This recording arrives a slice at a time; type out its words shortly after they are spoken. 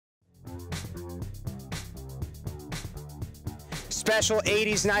Special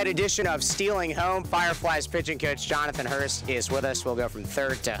 80s night edition of Stealing Home. Fireflies pitching coach Jonathan Hurst is with us. We'll go from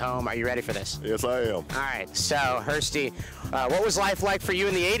third to home. Are you ready for this? Yes, I am. All right. So, Hursty, what was life like for you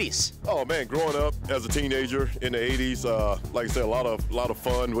in the 80s? Oh man, growing up as a teenager in the 80s, like I said, a lot of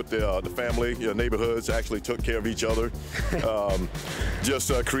fun with the family. You know, neighborhoods actually took care of each other.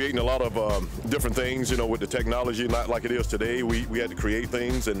 Just creating a lot of different things. You know, with the technology not like it is today, we had to create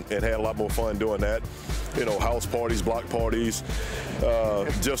things and had a lot more fun doing that. You know, house parties, block parties,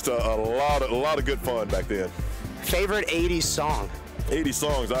 just a lot of good fun back then. Favorite 80s song? 80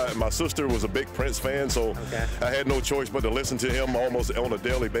 songs. My sister was a big Prince fan, so I had no choice but to listen to him almost on a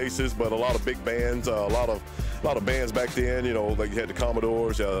daily basis. But a lot of big bands, a lot of bands back then. You know, like you had the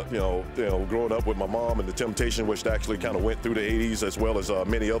Commodores. You know, growing up with my mom and the Temptation, which actually kind of went through the 80s, as well as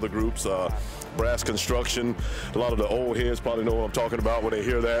many other groups. Brass Construction. A lot of the old heads probably know what I'm talking about when they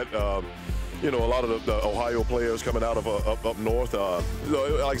hear that. You know, a lot of the Ohio players coming out of up north.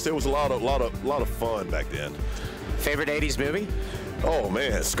 Like I said, it was a lot of fun back then. Favorite 80s movie? Oh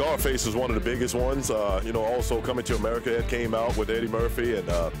man, Scarface is one of the biggest ones. You know, also Coming to America, it came out with Eddie Murphy, and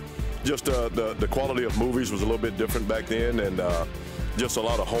just the quality of movies was a little bit different back then, and just a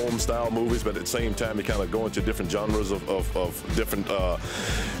lot of home style movies, but at the same time you kind of go into different genres of different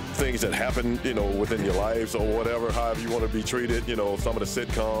things that happen, you know, within your lives or whatever, however you want to be treated. You know, some of the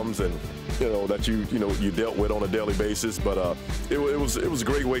sitcoms and you know that you dealt with on a daily basis, but it was a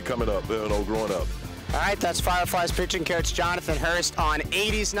great way coming up, you know, growing up. All right, that's Fireflies pitching coach Jonathan Hurst on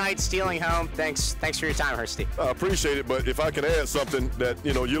 80s night Stealing Home. Thanks for your time, Hursty. I appreciate it, but if I can add something that,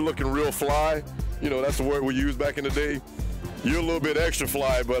 you know, you're looking real fly, you know, that's the word we used back in the day. You're a little bit extra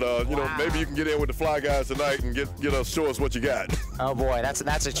fly, but you know, maybe you can get in with the fly guys tonight and show us what you got. Oh boy,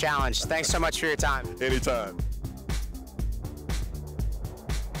 that's a challenge. Thanks so much for your time. Anytime.